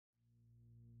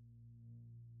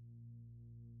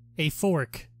A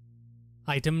fork.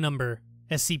 Item number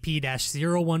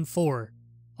SCP-014.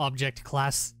 Object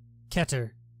class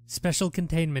Keter. Special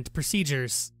containment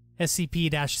procedures.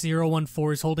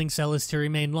 SCP-014's holding cell is to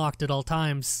remain locked at all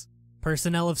times.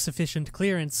 Personnel of sufficient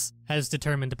clearance, as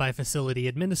determined by facility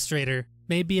administrator,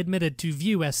 may be admitted to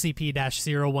view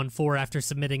SCP-014 after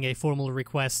submitting a formal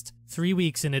request 3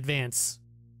 weeks in advance.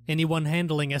 Anyone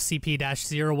handling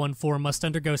SCP-014 must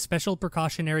undergo Special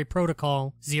Precautionary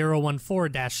Protocol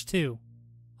 014-2.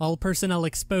 All personnel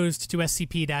exposed to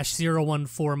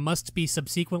SCP-014 must be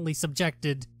subsequently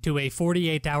subjected to a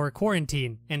 48-hour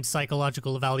quarantine and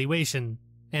psychological evaluation,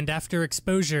 and after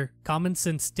exposure, common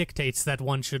sense dictates that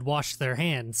one should wash their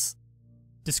hands.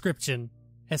 Description: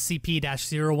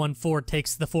 SCP-014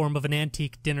 takes the form of an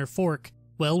antique dinner fork,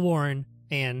 well-worn,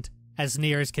 and, as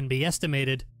near as can be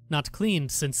estimated, not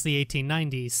cleaned since the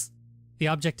 1890s. The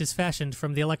object is fashioned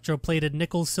from the electroplated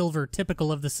nickel-silver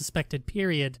typical of the suspected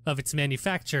period of its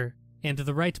manufacture, and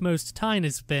the rightmost tine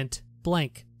is bent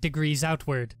blank degrees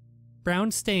outward. Brown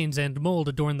stains and mold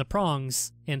adorn the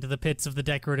prongs and the pits of the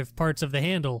decorative parts of the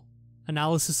handle.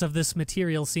 Analysis of this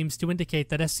material seems to indicate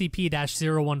that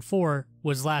SCP-014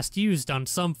 was last used on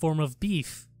some form of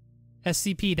beef.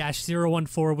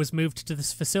 SCP-014 was moved to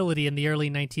this facility in the early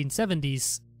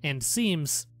 1970s, and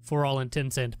seems, for all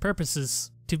intents and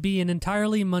purposes, to be an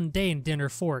entirely mundane dinner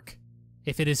fork.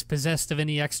 If it is possessed of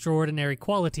any extraordinary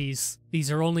qualities, these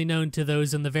are only known to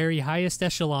those in the very highest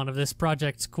echelon of this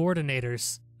project's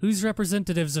coordinators, whose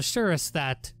representatives assure us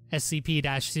that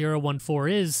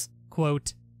SCP-014 is,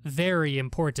 quote, very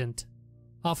important.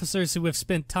 Officers who have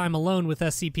spent time alone with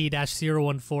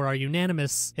SCP-014 are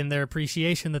unanimous in their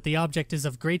appreciation that the object is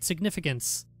of great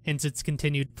significance, hence its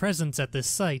continued presence at this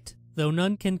site, though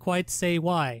none can quite say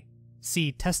why.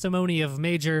 See Testimony of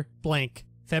Major blank,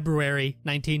 February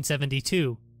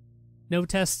 1972. No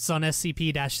tests on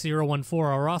SCP-014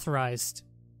 are authorized.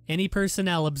 Any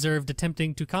personnel observed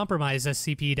attempting to compromise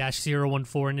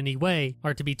SCP-014 in any way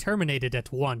are to be terminated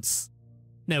at once.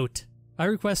 Note: I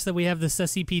request that we have this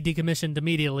SCP decommissioned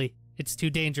immediately. It's too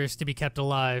dangerous to be kept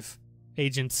alive.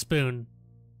 Agent Spoon.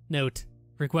 Note: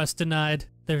 request denied.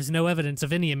 There's no evidence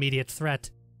of any immediate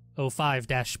threat.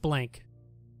 05-blank.